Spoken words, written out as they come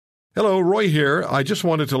Hello, Roy here. I just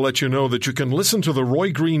wanted to let you know that you can listen to The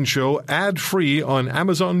Roy Green Show ad-free on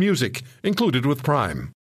Amazon Music, included with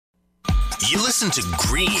Prime. You listen to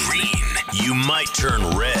Green, you might turn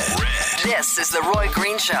red. This is The Roy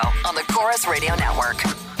Green Show on the Chorus Radio Network.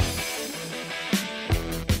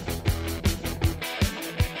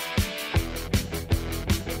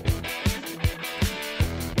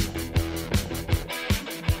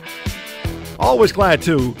 Always glad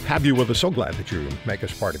to have you with us. So glad that you make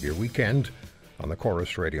us part of your weekend on the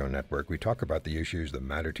Chorus Radio Network. We talk about the issues that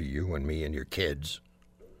matter to you and me and your kids,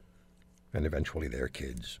 and eventually their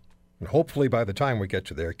kids. And hopefully by the time we get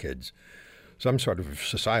to their kids, some sort of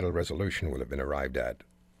societal resolution will have been arrived at.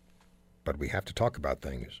 But we have to talk about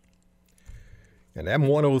things. And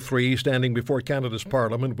M103 standing before Canada's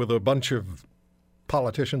Parliament with a bunch of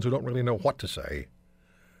politicians who don't really know what to say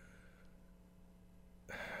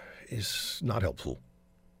is not helpful.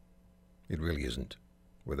 It really isn't,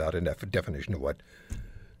 without a definition of what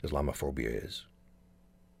Islamophobia is.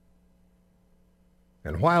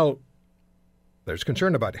 And while there's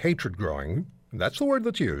concern about hatred growing, and that's the word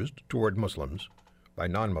that's used toward Muslims by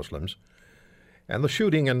non-Muslims, and the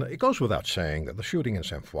shooting, and it goes without saying that the shooting in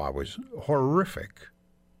Saint-Foy was horrific.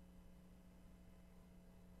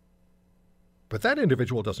 But that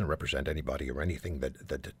individual doesn't represent anybody or anything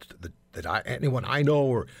that anyone I know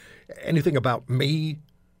or anything about me.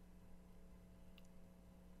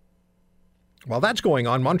 While that's going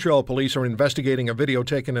on, Montreal police are investigating a video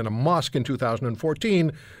taken in a mosque in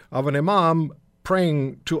 2014 of an imam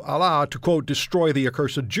praying to Allah to, quote, destroy the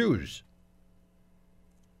accursed Jews.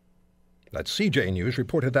 That's CJ News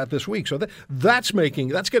reported that this week. So that's going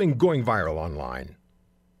viral online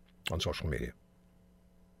on social media.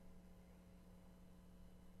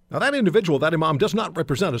 Now, that individual, that imam, does not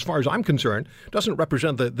represent, as far as I'm concerned, doesn't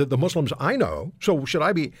represent the Muslims I know. So should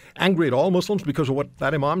I be angry at all Muslims because of what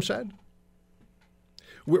that imam said?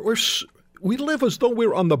 We live as though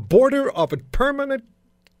we're on the border of a permanent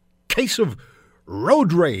case of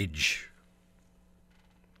road rage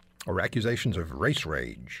or accusations of race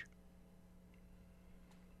rage.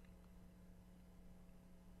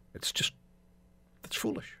 It's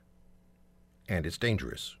foolish. And it's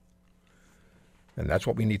dangerous. And that's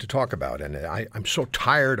what we need to talk about. And I'm so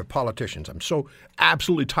tired of politicians. I'm so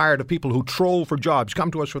absolutely tired of people who troll for jobs,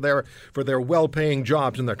 come to us for their well-paying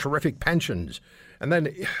jobs and their terrific pensions, and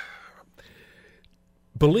then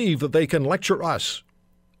believe that they can lecture us.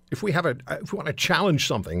 If we want to challenge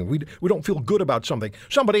something, we don't feel good about something.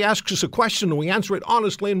 Somebody asks us a question and we answer it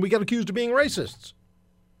honestly, and we get accused of being racists.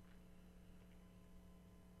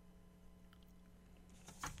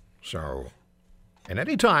 So, and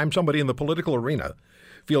any time somebody in the political arena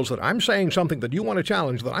feels that I'm saying something that you want to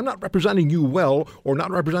challenge, that I'm not representing you well or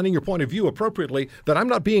not representing your point of view appropriately, that I'm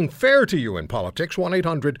not being fair to you in politics,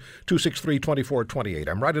 1-800-263-2428.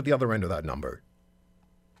 I'm right at the other end of that number.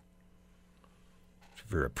 If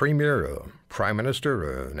you're a premier, a prime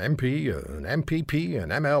minister, an MP, an MPP,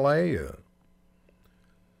 an MLA,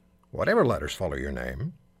 whatever letters follow your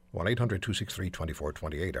name,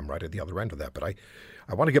 1-800-263-2428. I'm right at the other end of that. But I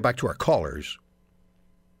want to get back to our callers.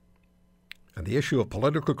 And the issue of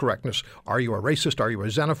political correctness. Are you a racist? Are you a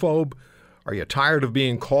xenophobe? Are you tired of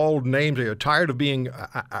being called names? Are you tired of being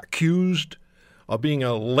accused of being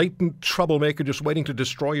a latent troublemaker just waiting to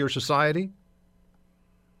destroy your society?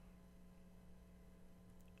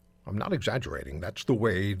 I'm not exaggerating. That's the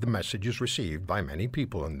way the message is received by many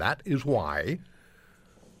people. And that is why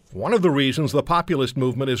one of the reasons the populist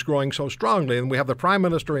movement is growing so strongly, and we have the Prime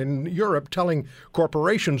Minister in Europe telling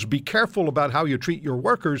corporations, be careful about how you treat your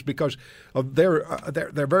workers because they're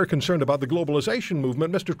very concerned about the globalization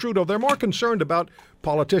movement. Mr. Trudeau, they're more concerned about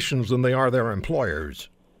politicians than they are their employers.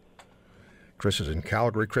 Chris is in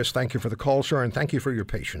Calgary. Chris, thank you for the call, sir, and thank you for your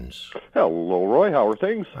patience. Hello, Roy. How are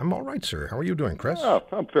things? I'm all right, sir. How are you doing, Chris?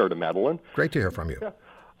 I'm fair to Madeline. Great to hear from you.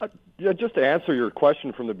 Yeah, just to answer your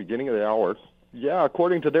question from the beginning of the hour, yeah,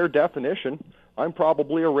 according to their definition, I'm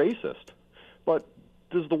probably a racist. But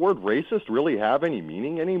does the word racist really have any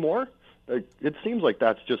meaning anymore? It seems like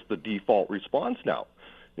that's just the default response now.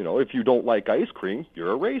 You know, if you don't like ice cream,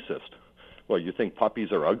 you're a racist. Well, you think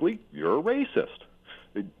puppies are ugly? You're a racist.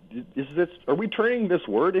 Are we turning this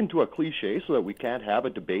word into a cliche so that we can't have a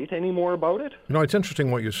debate anymore about it? You know, it's interesting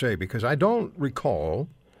what you say because I don't recall,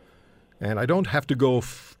 and I don't have to go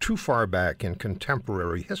too far back in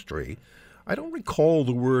contemporary history, I don't recall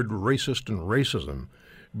the word racist and racism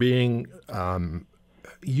being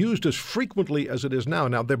used as frequently as it is now.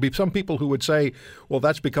 Now, there'd be some people who would say, well,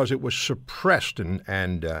 that's because it was suppressed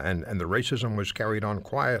and the racism was carried on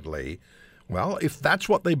quietly. Well, if that's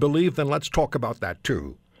what they believe, then let's talk about that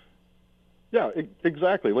too. Yeah,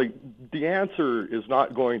 exactly. Like, the answer is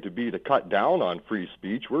not going to be to cut down on free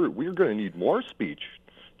speech. We're going to need more speech,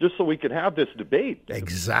 just so we can have this debate.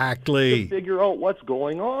 Exactly. To figure out what's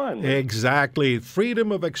going on. Exactly.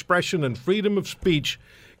 Freedom of expression and freedom of speech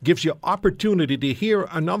gives you opportunity to hear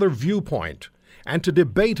another viewpoint and to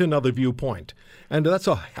debate another viewpoint. And that's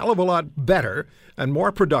a hell of a lot better and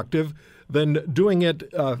more productive than doing it,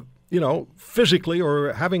 physically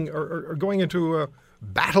or having or going into a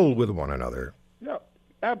battle with one another. Yeah,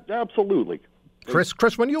 absolutely.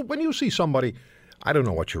 Chris, when you see somebody, I don't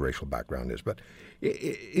know what your racial background is, but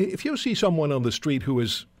if you see someone on the street who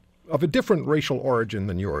is of a different racial origin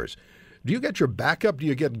than yours, do you get your back up? Do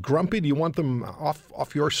you get grumpy? Do you want them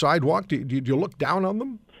off your sidewalk? Do you look down on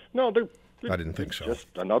them? No, they're I didn't think so. Just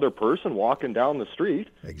another person walking down the street.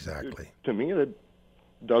 Exactly. To me, it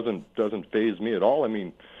doesn't faze me at all. I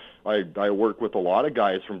mean, I work with a lot of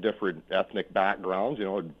guys from different ethnic backgrounds,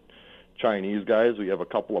 Chinese guys. We have a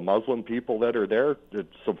couple of Muslim people that are there.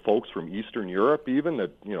 Some folks from Eastern Europe even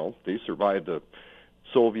that, they survived the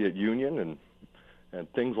Soviet Union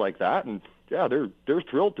and things like that. And, yeah, they're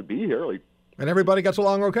thrilled to be here. And everybody gets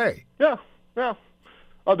along okay. Yeah.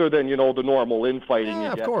 Other than, the normal infighting you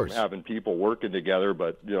of get course. from having people working together.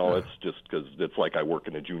 But, it's just because it's like I work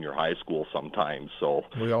in a junior high school sometimes. So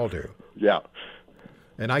We all do. Yeah.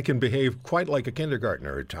 And I can behave quite like a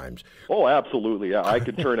kindergartner at times. Oh, absolutely. Yeah, I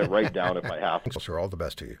could turn it right down if I have to. Sir, all the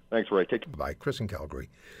best to you. Thanks, Roy. Take care. Bye. Chris in Calgary.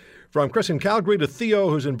 From Chris in Calgary to Theo,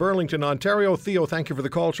 who's in Burlington, Ontario. Theo, thank you for the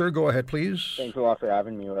call, sir. Go ahead, please. Thanks a lot for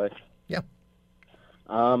having me, Roy. Yeah.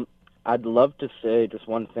 I'd love to say just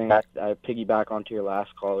one thing. I piggyback onto your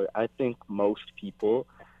last caller. I think most people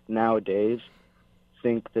nowadays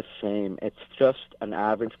think the same. It's just an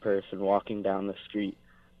average person walking down the street.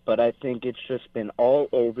 But I think it's just been all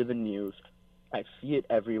over the news. I see it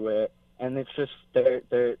everywhere, and it's just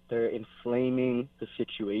they're inflaming the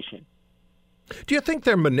situation. Do you think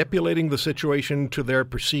they're manipulating the situation to their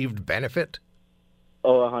perceived benefit?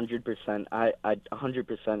 Oh, 100%. I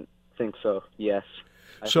 100% think so. Yes.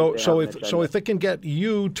 So if they can get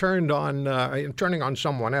you turning on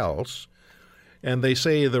someone else, and they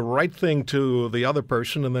say the right thing to the other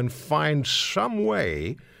person, and then find some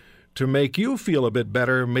way to make you feel a bit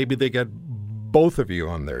better, maybe they get both of you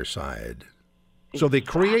on their side. So they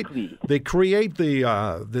create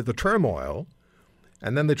the turmoil,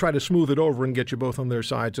 and then they try to smooth it over and get you both on their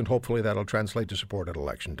sides, and hopefully that'll translate to support at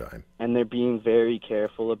election time. And they're being very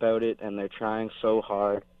careful about it, and they're trying so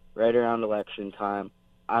hard right around election time.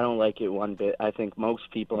 I don't like it one bit. I think most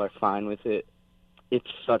people are fine with it. It's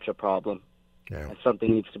such a problem. Yeah. And something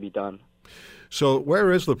needs to be done. So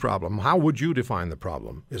where is the problem? How would you define the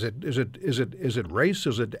problem? Is it race?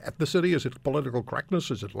 Is it ethnicity? Is it political correctness?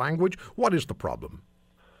 Is it language? What is the problem?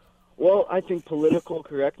 Well, I think political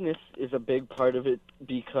correctnness is a big part of it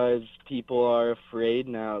because people are afraid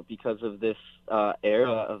now because of this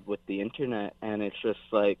era with the internet, and it's just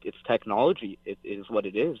like it's technology. It is what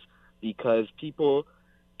it is because people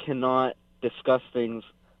cannot discuss things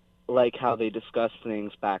like how they discussed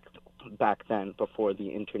things back then before the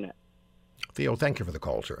internet. Theo, thank you for the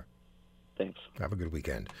call, sir. Thanks. Have a good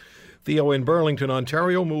weekend. Theo in Burlington,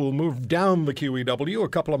 Ontario. We'll move down the QEW a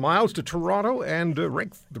couple of miles to Toronto. And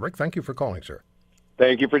Rick, thank you for calling, sir.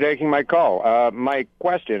 Thank you for taking my call. My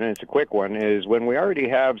question, and it's a quick one, is when we already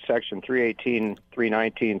have Section 318,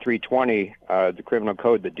 319, 320, the criminal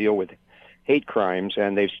code that deal with hate crimes,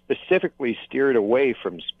 and they've specifically steered away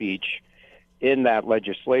from speech in that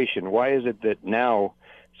legislation, why is it that now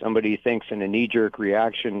somebody thinks in a knee-jerk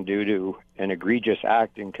reaction due to an egregious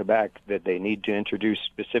act in Quebec that they need to introduce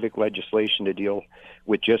specific legislation to deal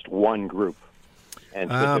with just one group, and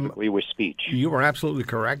specifically with speech? You are absolutely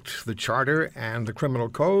correct. The Charter and the Criminal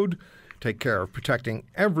Code take care of protecting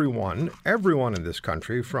everyone in this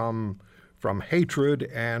country from hatred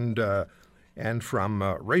and from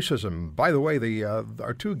racism. By the way,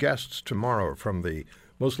 our two guests tomorrow from the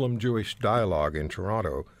Muslim-Jewish Dialogue in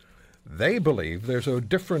Toronto, they believe there's a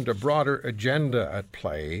broader agenda at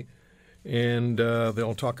play, and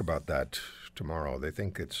they'll talk about that tomorrow. They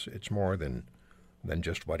think it's more than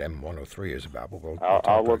just what M103 is about.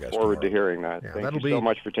 I'll look forward to hearing that. Yeah, Thank you so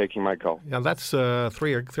much for taking my call. Yeah, that's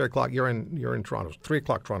 3 o'clock. You're in Toronto. 3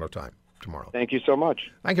 o'clock Toronto time tomorrow. Thank you so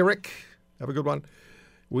much. Thank you, Rick. Have a good one.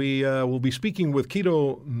 We will be speaking with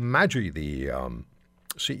Kito Maggi, the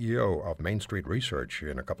CEO of Main Street Research,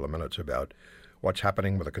 in a couple of minutes about what's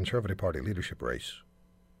happening with the Conservative Party leadership race.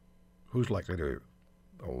 Who's likely to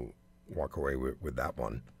walk away with that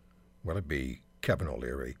one? Will it be Kevin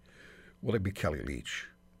O'Leary? Will it be Kelly Leitch?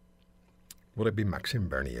 Will it be Maxime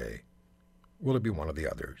Bernier? Will it be one of the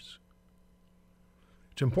others?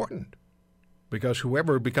 It's important. because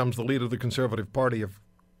whoever becomes the leader of the Conservative Party of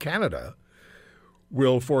Canada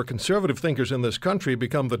will, for conservative thinkers in this country,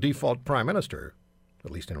 become the default prime minister, at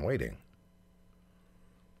least in waiting.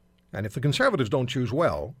 And if the Conservatives don't choose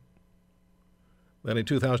well, then in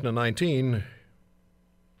 2019,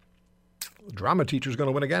 the drama teacher's going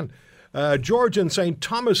to win again. George in St.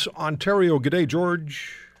 Thomas, Ontario. G'day,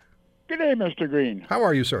 George. G'day, Mr. Green. How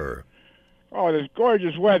are you, sir? Oh, this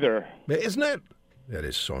gorgeous weather. Isn't it? It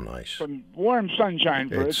is so nice. Some warm sunshine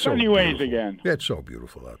for It's it. so Sunny ways beautiful. again. It's so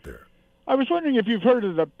beautiful out there. I was wondering if you've heard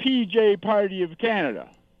of the PJ Party of Canada.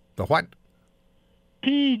 The what?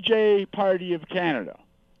 PJ Party of Canada.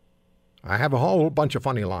 I have a whole bunch of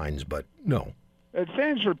funny lines, but no. It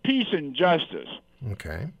stands for Peace and Justice.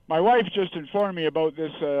 Okay. My wife just informed me about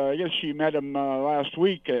this. I guess she met him last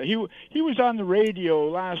week. He was on the radio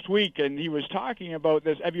last week, and he was talking about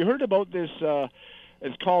this. Have you heard about this?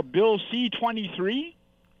 It's called Bill C-23.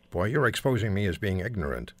 Boy, you're exposing me as being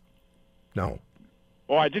ignorant. No.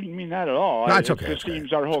 Oh, I didn't mean that at all. No, it's okay. It just It's okay.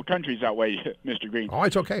 seems our whole country's that way, Mr. Green. Oh,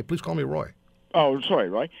 it's okay. Please call me Roy. Oh, sorry,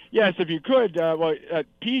 Roy. Yes, if you could,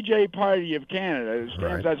 PJ Party of Canada, it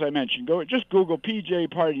stands, Right. as I mentioned. Just Google PJ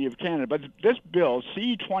Party of Canada. But this bill,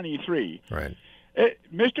 C-23, Right.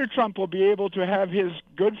 Mr. Trump will be able to have his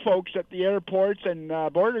good folks at the airports and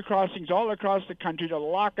border crossings all across the country to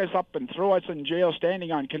lock us up and throw us in jail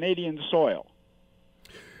standing on Canadian soil.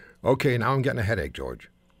 Okay, now I'm getting a headache, George.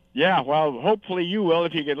 Yeah, well, hopefully you will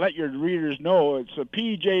if you could let your readers know. It's the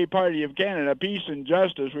PJ Party of Canada, Peace and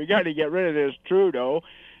Justice. We got to get rid of this Trudeau,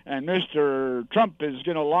 and Mr. Trump is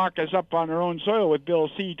going to lock us up on our own soil with Bill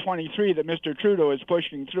C-23 that Mr. Trudeau is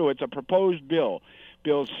pushing through. It's a proposed bill,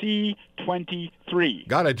 Bill C-23.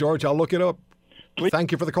 Got it, George. I'll look it up. Please.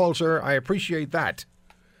 Thank you for the call, sir. I appreciate that.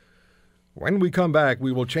 When we come back,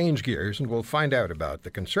 we will change gears and we'll find out about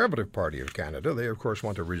the Conservative Party of Canada. They, of course,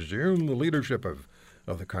 want to resume the leadership of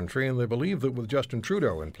the country, and they believe that with Justin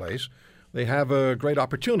Trudeau in place, they have a great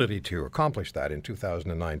opportunity to accomplish that in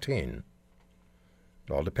 2019.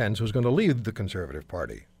 It all depends who's going to lead the Conservative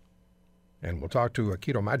Party. And we'll talk to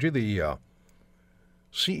Kito Maggi, the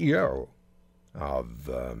CEO of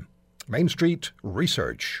Main Street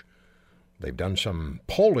Research. They've done some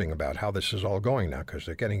polling about how this is all going now because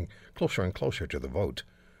they're getting closer and closer to the vote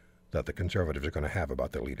that the Conservatives are going to have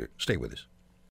about their leader. Stay with us.